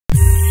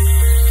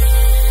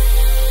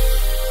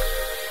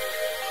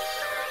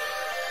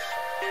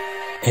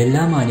എല്ലാ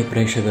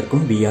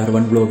മാന്യപ്രേക്ഷകർക്കും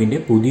VR1 ബ്ലോഗിന്റെ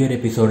പുതിയൊരു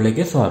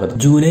എപ്പിസോഡിലേക്ക് സ്വാഗതം.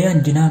 ജൂലൈ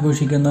 5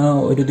 ആഘോഷിക്കുന്ന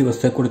ഒരു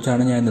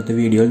ദിവസത്തെക്കുറിച്ചാണ് ഞാൻ ഇന്നത്തെ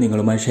വീഡിയോയിൽ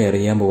നിങ്ങളുമായി ഷെയർ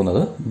ചെയ്യാൻ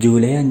പോകുന്നത്.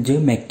 ജൂലൈ 5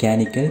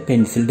 മെക്കാനിക്കൽ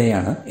പെൻസിൽ ഡേ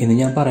ആണ്. ഇന്ന്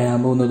ഞാൻ പറയാൻ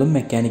പോകുന്നതും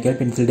മെക്കാനിക്കൽ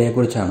പെൻസിൽ ഡേയെ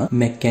കുറിച്ചാണ്.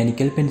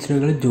 മെക്കാനിക്കൽ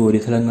പെൻസിലുകൾ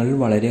ജോലി സ്ഥലങ്ങളിൽ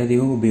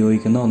വളരെയധികം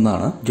ഉപയോഗിക്കുന്ന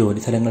ഒന്നാണ്.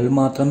 ജോലി സ്ഥലങ്ങളിൽ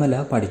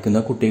മാത്രമല്ല, പഠിക്കുന്ന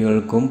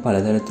കുട്ടികൾക്കും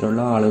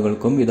പലതരത്തിലുള്ള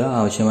ആളുകൾക്കും ഇത്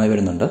ആവശ്യമായി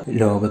വരുന്നുണ്ട്.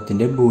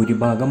 ലോകത്തിന്റെ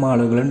ഭൂരിഭാഗം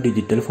ആളുകളും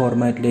ഡിജിറ്റൽ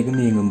ഫോർമാറ്റിലേക്ക്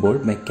നീങ്ങുമ്പോൾ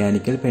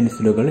മെക്കാനിക്കൽ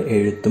പെൻസിലുകൾ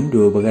എഴുത്തും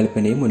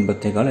രൂപകൽപ്പനയും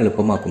മുൻപത്തേക്കാൾ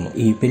എളുപ്പമാക്കുന്നു.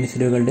 ഈ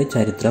പെൻസിലുകളുടെ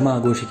ചരിത്രം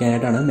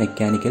ആഘോഷിക്കാനായിട്ടാണ്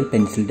മെക്കാനിക്കൽ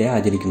പെൻസിൽ ഡേ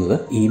ആചരിക്കുന്നത്.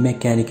 ഈ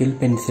മെക്കാനിക്കൽ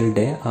പെൻസിൽ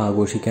ഡേ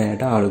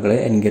ആഘോഷിക്കാനായിട്ട് ആളുകളെ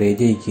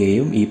എൻകറേജ്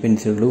ചെയ്യുകയും ഈ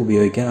പെൻസിലുകൾ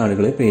ഉപയോഗിക്കാൻ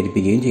ആളുകളെ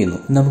പ്രേരിപ്പിക്കുകയും ചെയ്യുന്നു.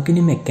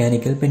 നമുക്കിനി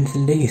മെക്കാനിക്കൽ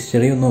പെൻസിലിന്റെ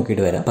ഹിസ്റ്ററി ഒന്ന്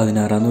നോക്കിയിട്ട് വരാം.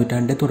 16-ാം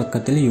നൂറ്റാണ്ടിന്റെ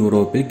തുടക്കത്തിൽ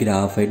യൂറോപ്പിൽ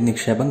ഗ്രാഫൈറ്റ്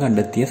നിക്ഷേപം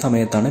കണ്ടെത്തിയ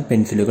സമയത്താണ്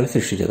പെൻസിലുകൾ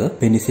സൃഷ്ടിച്ചത്.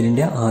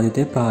 പെൻസിലിന്റെ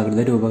ആദ്യത്തെ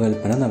പ്രാകൃത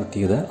രൂപകൽപ്പന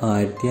നടത്തിയത്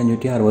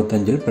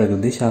 1565-ൽ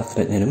പ്രകൃതി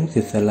ശാസ്ത്രജ്ഞനും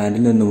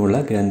സ്വിറ്റ്സർലാൻഡിൽ നിന്നുമുള്ള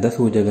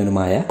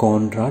ഗ്രന്ഥസൂചകനുമായ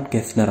കോൺറാഡ്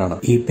ഗെസ്നർ ആണ്.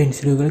 ഈ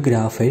പെൻസിലുകൾ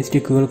ഗ്രാഫൈറ്റ്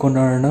സ്റ്റിക്കുകൾ കൊണ്ടാണ്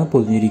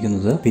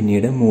പൊതിഞ്ഞിരിക്കുന്നത്.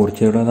 പിന്നീട്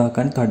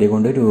മൂർച്ചയുള്ളതാക്കാൻ തടി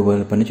കൊണ്ട്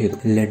രൂപകൽപ്പന ചെയ്തു.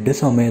 ലെഡ്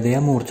സ്വമേധയാ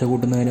മൂർച്ച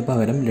കൂട്ടുന്നതിന്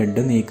പകരം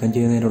ലെഡ് നീക്കം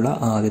ചെയ്യുന്നതിനുള്ള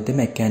ആദ്യത്തെ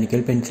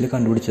മെക്കാനിക്കൽ പെൻസിൽ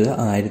കണ്ടുപിടിച്ചത്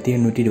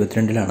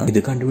 1822-ലാണ്. ഇത്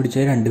കണ്ടുപിടിച്ച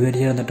രണ്ടുപേർ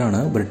ചേർന്നിട്ടാണ്.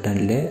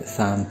 ബ്രിട്ടനിലെ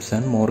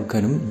സാംസൺ,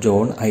 മോർഗനും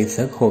ജോൺ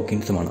ഐസക്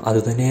ഹോക്കിൻസുമാണ്.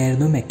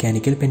 അതുതന്നെയായിരുന്നു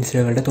മെക്കാനിക്കൽ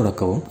പെൻസിലുകളുടെ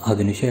തുടക്കവും.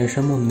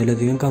 അതിനുശേഷം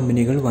ഒന്നിലധികം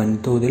കമ്പനികൾ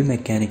വൻതോതിൽ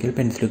മെക്കാനിക്കൽ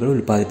പെൻസിലുകൾ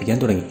ഉൽപ്പാദിപ്പിക്കാൻ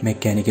തുടങ്ങി.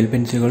 മെക്കാനിക്കൽ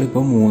പെൻസിലുകൾ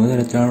ഇപ്പോൾ 3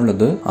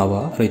 തരത്തിലാണുള്ളത്.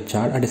 അവ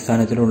റിച്ചാർഡ്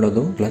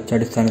അടിസ്ഥാനത്തിലുള്ളതും ക്ലച്ച്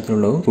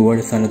അടിസ്ഥാനത്തിലുള്ളതും സ്ക്രൂ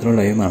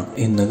അടിസ്ഥാനത്തിലുള്ളതുമാണ്.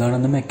 ഇന്ന്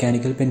കാണുന്ന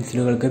മെക്കാനിക്കൽ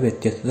പെൻസിലുകൾക്ക്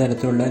വ്യത്യസ്ത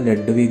തരത്തിലുള്ള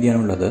ലെഡ്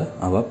വീതിയാണുള്ളത്.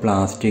 അവ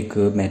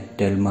പ്ലാസ്റ്റിക്,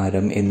 മെറ്റൽ,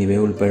 മരം എന്നിവ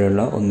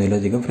ഉൾപ്പെടെയുള്ള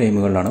ഒന്നിലധികം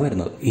ഫ്രെയിമുകളിലാണ്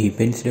വരുന്നത്. ഈ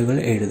പെൻസിലുകൾ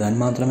എഴുതാൻ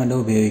മാത്രമല്ല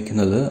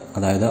ഉപയോഗിക്കുന്നത്,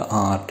 അതായത്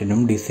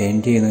ആർട്ടിനും ഡിസൈൻ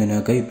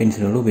ചെയ്യുന്നതിനൊക്കെ ഈ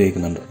പെൻസിലുകൾ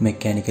ഉപയോഗിക്കുന്നുണ്ട്.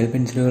 മെക്കാനിക്കൽ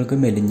പെൻസിലുകൾക്ക്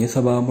മെലിഞ്ഞ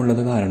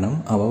സ്വഭാവമുള്ളത് കാരണം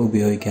അവ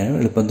ഉപയോഗിക്കാനും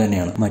എളുപ്പം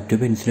തന്നെയാണ്. മറ്റു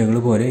പെൻസിലുകൾ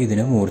പോലെ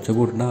ഇതിന് മൂർച്ച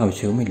കൂട്ടേണ്ട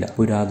ആവശ്യവുമില്ല.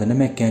 പുരാതന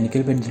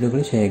മെക്കാനിക്കൽ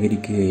പെൻസിലുകൾ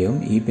ശേഖരിക്കുകയും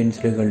ഈ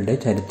പെൻസിലുകളുടെ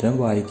ചരിത്രം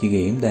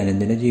വായിക്കുകയും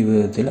ദൈനംദിന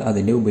ജീവിതത്തിൽ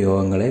അതിന്റെ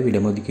ഉപയോഗങ്ങളെ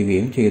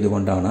വിലമതിക്കുകയും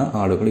ചെയ്തുകൊണ്ടാണ്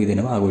ആളുകൾ ഈ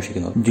ദിനം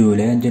ആഘോഷിക്കുന്നത്.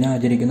 ജൂലൈ 5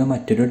 ആചരിക്കുന്ന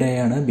മറ്റൊരു ഡേ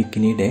ആണ്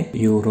ബിക്കിനി ഡേ.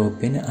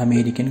 യൂറോപ്യൻ,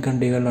 അമേരിക്കൻ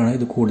കൺട്രികളിലാണ്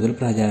ഇത് കൂടുതൽ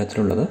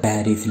പ്രചാരത്തിലുള്ളത്.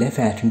 പാരീസിലെ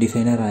ഫാഷൻ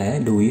ഡിസൈനറായ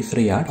ലൂയിസ്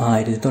റിയാഡ്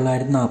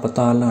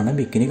 1946-ലാണ്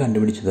ബിക്കിനി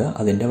കണ്ടുപിടിച്ചത്.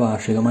 അതിന്റെ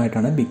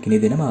വാർഷികമായിട്ടാണ് ബിക്കിനി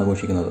ദിനം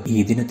ആഘോഷിക്കുന്നത്. ഈ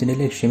ദിനത്തിന്റെ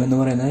ലക്ഷ്യം എന്ന്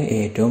പറയുന്നത്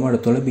ഏറ്റവും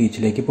അടുത്തുള്ള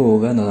ബീച്ചിലേക്ക്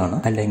പോവുക എന്നതാണ്.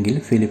 അല്ലെങ്കിൽ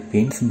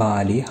ഫിലിപ്പീൻസ്,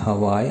 ബാലി,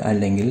 ഹവായ്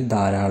അല്ലെങ്കിൽ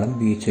ധാരാളം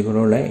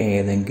ബീച്ചുകളുള്ള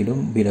ഏതെങ്കിലും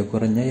വില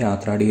കുറഞ്ഞ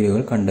യാത്രാ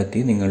ഡീലുകൾ കണ്ടെത്തി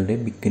നിങ്ങളുടെ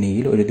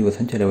ബിക്കിനിയിൽ ഒരു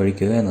ദിവസം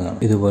ചെലവഴിക്കുക എന്നതാണ്.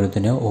 ഇതുപോലെ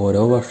തന്നെ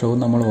ഓരോ വർഷവും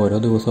നമ്മൾ ഓരോ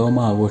ദിവസവും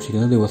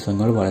ആഘോഷിക്കുന്ന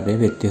ദിവസങ്ങൾ വളരെ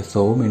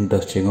വ്യത്യസ്തവും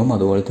ഇൻട്രസ്റ്റിംഗും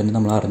അതുപോലെ തന്നെ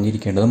നമ്മൾ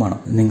അറിഞ്ഞിരിക്കേണ്ടതുമാണ്.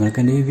 നിങ്ങൾക്ക്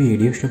എന്റെ ഈ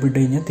വീഡിയോ ഇഷ്ടപ്പെട്ടു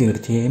കഴിഞ്ഞാൽ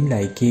തീർച്ചയായും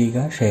ലൈക്ക് ചെയ്യുക,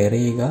 ഷെയർ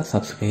ചെയ്യുക,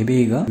 സബ്സ്ക്രൈബ്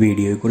ചെയ്യുക.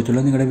 വീഡിയോയെ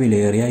കുറിച്ചുള്ള നിങ്ങളുടെ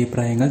വിലയേറിയ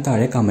അഭിപ്രായങ്ങൾ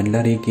താഴെ കമന്റിൽ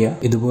അറിയിക്കുക.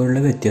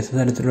 ഇതുപോലുള്ള വ്യത്യസ്ത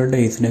തരത്തിലുള്ള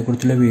ഡേയ്സിനെ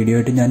കുറിച്ചുള്ള വീഡിയോ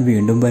ആയിട്ട് ഞാൻ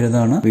വീണ്ടും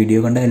വരുന്നതാണ്.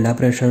 വീഡിയോ കണ്ട എല്ലാ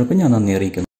പ്രേക്ഷകർക്കും ഞാൻ നന്ദി അറിയിക്കുന്നു.